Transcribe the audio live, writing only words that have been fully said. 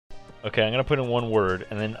Okay, I'm gonna put in one word,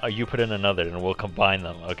 and then you put in another, and we'll combine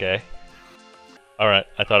them. Okay. All right.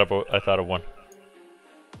 I thought of one.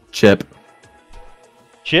 Chip.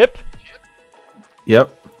 Chip. Yep.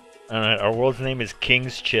 All right. Our world's name is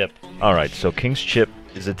King's Chip. All right. So King's Chip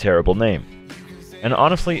is a terrible name, and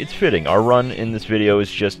honestly, it's fitting. Our run in this video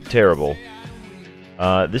is just terrible.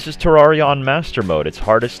 This is Terraria on Master Mode. It's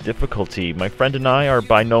hardest difficulty. My friend and I are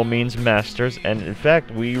by no means masters, and in fact,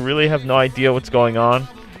 we really have no idea what's going on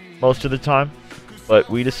most of the time. But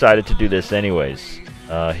we decided to do this anyways.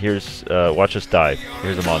 Here's, watch us die.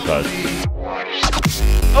 Here's a montage.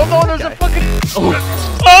 Oh no, there's a fucking... Oh!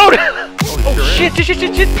 Oh! Oh shit, shit,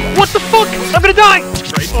 shit, shit! What the fuck? I'm gonna die!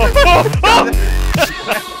 Oh!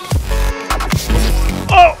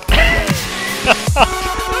 Oh!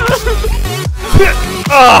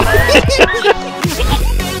 Oh!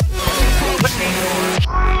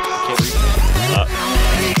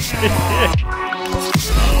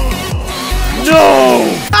 No!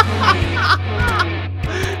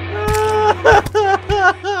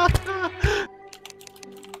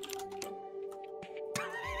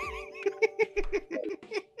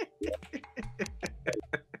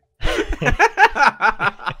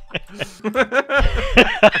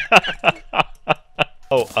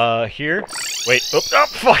 Oh, here? Wait, oh,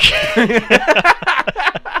 fuck!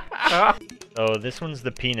 Oh, this one's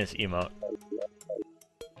the penis emote.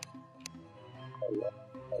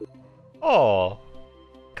 Oh!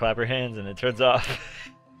 Clap your hands and it turns off.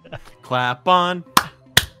 Clap on.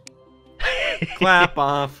 Clap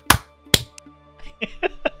off.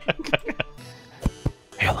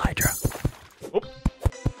 Hail Hydra. Oop.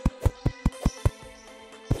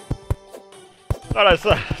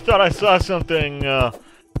 Thought I saw something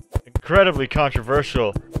incredibly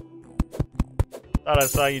controversial. Thought I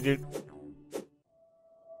saw you do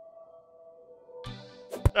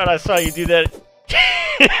that.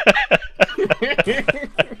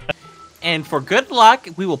 And for good luck,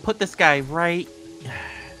 we will put this guy right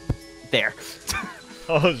there.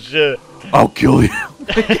 Oh shit. I'll kill you.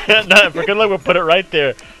 No, for good luck, we'll put it right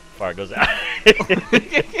there. Fire goes out.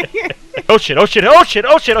 Oh shit, oh shit, oh shit,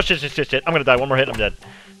 oh shit, oh shit, shit, shit, shit. I'm gonna die. One more hit and I'm dead.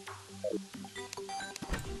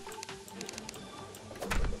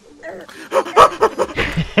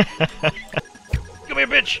 Come here,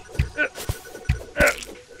 bitch.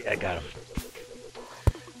 Yeah, I got him.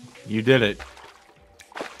 You did it.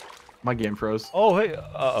 My game froze. Oh, hey.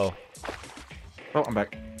 Uh-oh. Oh, I'm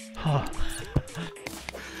back. Oh,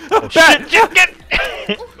 shit, just get...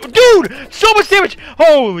 Dude! So much damage!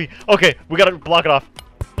 Holy... Okay, we gotta block it off.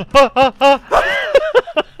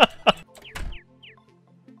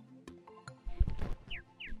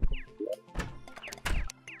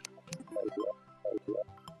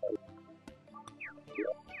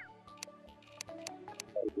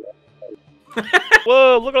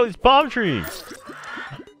 Whoa, look at all these palm trees!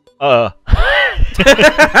 I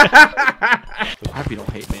hope you don't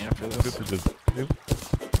hate me after this.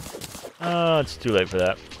 It's too late for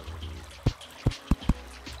that.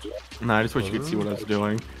 Nah, I just wish you could see what I was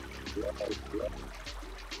doing.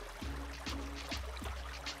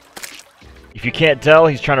 If you can't tell,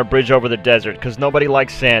 he's trying to bridge over the desert, because nobody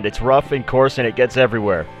likes sand. It's rough and coarse, and it gets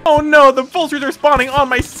everywhere. Oh no, the vultures are spawning on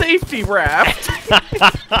my safety raft!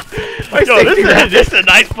 Yo, this is a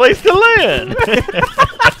nice place to land!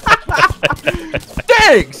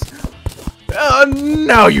 Thanks!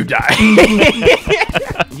 Now you die!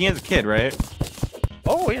 He has a kid, right?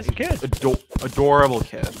 Oh, he has a kid. Adorable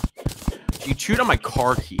kid. You chewed on my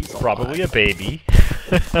car keys. Probably a baby.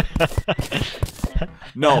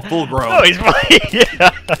 No, full grown. No, he's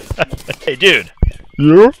yeah. Hey, dude.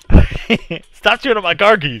 Yeah? Stop chewing on my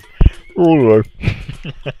car keys. Alright.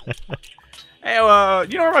 Hey,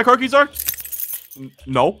 you know where my car keys are?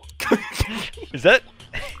 No. Is that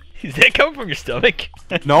coming from your stomach?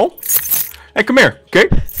 No. Hey, come here, okay?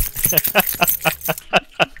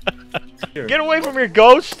 Get away from your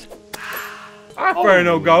ghost. I'm afraid of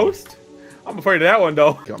no ghost. I'm afraid of that one,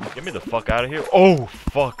 though. Get me the fuck out of here. Oh,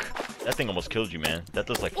 fuck. That thing almost killed you, man. That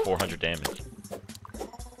does like 400 damage.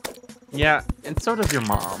 Yeah, and so does your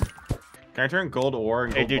mom. Can I turn gold ore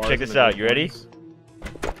and Hey, gold dude, bars check this into out. gold You ready? ones?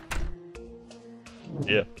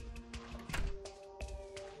 Yeah.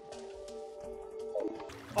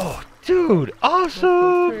 Oh, dude.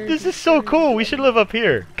 Awesome. This is so cool. We should live up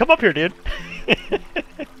here. Come up here, dude.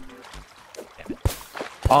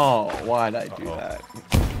 Oh, why'd I do that?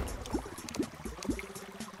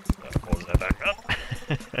 Close that back up.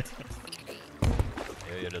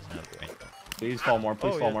 Area doesn't have to wait. Please fall more,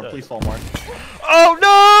 please fall more, please fall more. Oh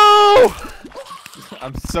no!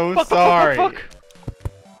 I'm so Fuck, sorry. Fuck.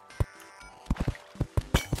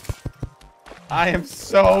 I am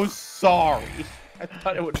so sorry. I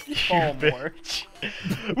thought it would fall more.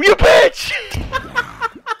 You bitch!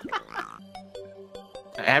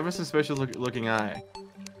 I have a suspicious looking eye.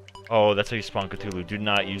 Oh, that's how you spawn Cthulhu. Do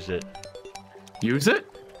not use it. Use it?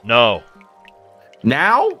 No.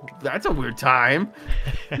 Now? That's a weird time.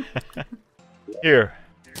 Here.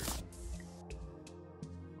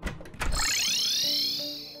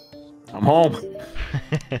 I'm home.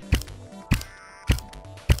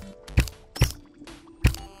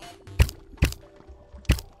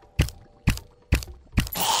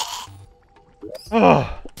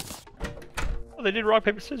 Oh, they did rock,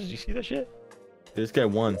 paper, scissors. You see that shit? This guy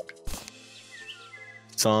won.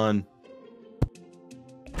 Sun.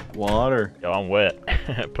 Water. Yo, I'm wet.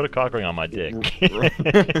 Put a cock ring on my dick.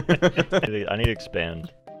 I need to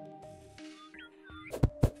expand.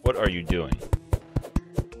 What are you doing?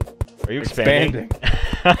 Are you expanding?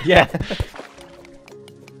 Yeah.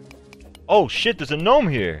 Oh shit, there's a gnome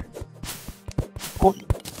here.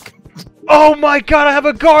 Oh my god, I have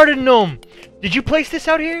a garden gnome! Did you place this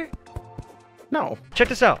out here? No. Check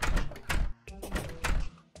this out.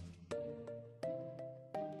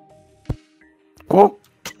 Oh.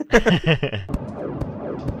 Do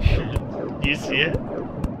you see it?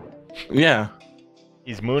 Yeah.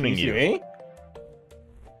 He's mooning you. See me?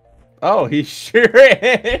 Oh, he sure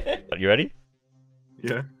is. You ready?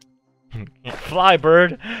 Yeah. Fly,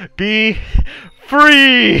 bird, be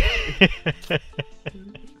free!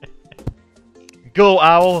 Go,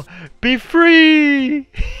 owl, be free!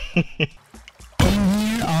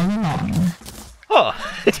 Huh.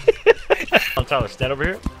 I'm Tyler, stand over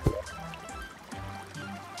here.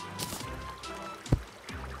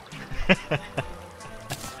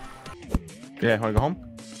 Yeah, wanna go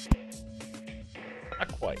home?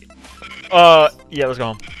 Not quite. Yeah, let's go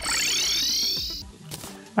home.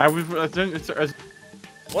 I was.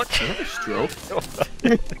 What? A stroke.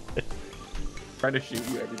 Trying to shoot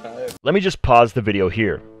you every time. Let me just pause the video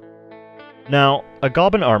here. Now, a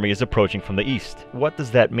goblin army is approaching from the east. What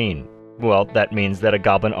does that mean? Well, that means that a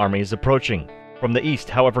goblin army is approaching from the east.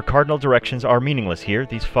 However, cardinal directions are meaningless here.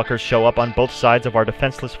 These fuckers show up on both sides of our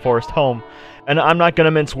defenseless forest home. And I'm not gonna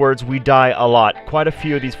mince words, we die a lot. Quite a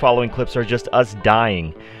few of these following clips are just us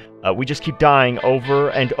dying. We just keep dying over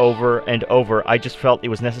and over and over. I just felt it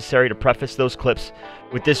was necessary to preface those clips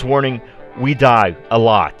with this warning: we die a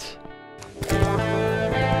lot.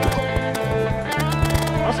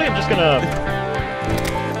 Honestly, I'm just gonna...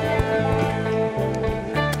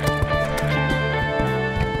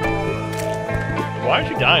 Why aren't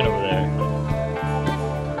you dying over there?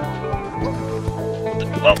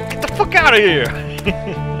 Well, get the fuck out of here!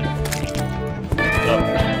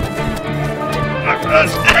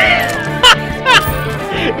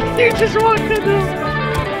 You just walked into...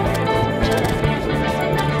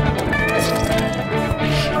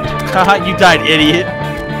 Haha, you died, idiot.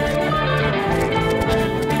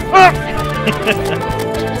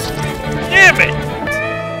 Damn it!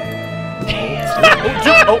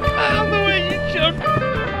 Oh, the way you jumped.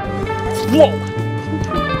 whoa!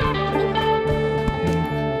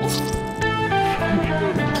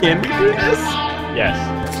 Can we do this? Yes.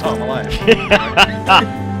 Oh, I'm alive.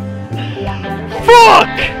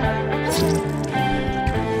 Fuck!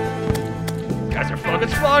 Guys are fucking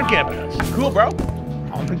spawn camping us. Cool, bro.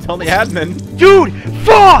 I'm gonna tell the admin. Dude,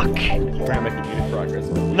 fuck! Try and make immediate progress.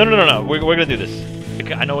 No. We're gonna do this.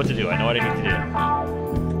 Okay, I know what to do. I know what I need to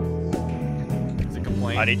do. Is it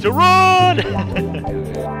complaint? I need to run!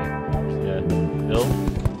 Yeah. Bill?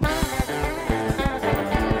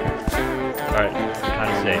 Alright,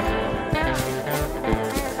 kinda safe.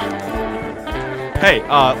 Hey,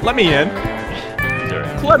 let me in. Sure.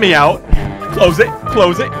 Let me out. Close it.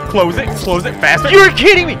 Close it. Close it. Close it. Faster. You're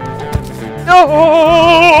kidding me!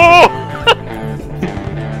 No!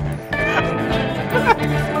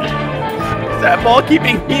 Is that ball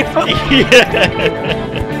keeping me up? Yeah.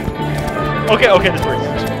 Okay, this works.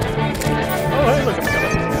 Oh, hey, look,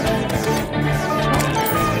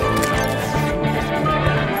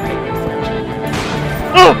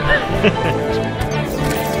 I'm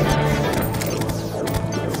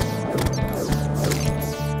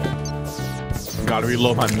Gotta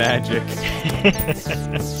reload my magic.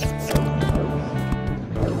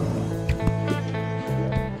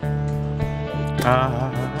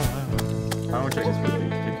 I want to check this for you.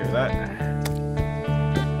 Take care of that.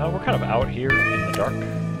 we're kind of out here in the dark.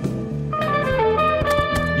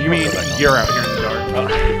 You mean you're out here in the dark?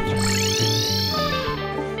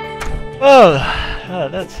 Oh,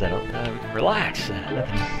 that's settled. Relax.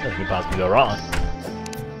 Nothing could possibly go wrong.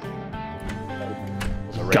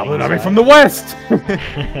 Goblin army from the west!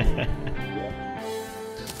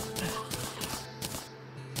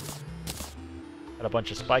 Got a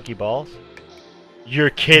bunch of spiky balls.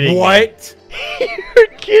 You're kidding me. What? You're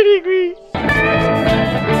kidding me.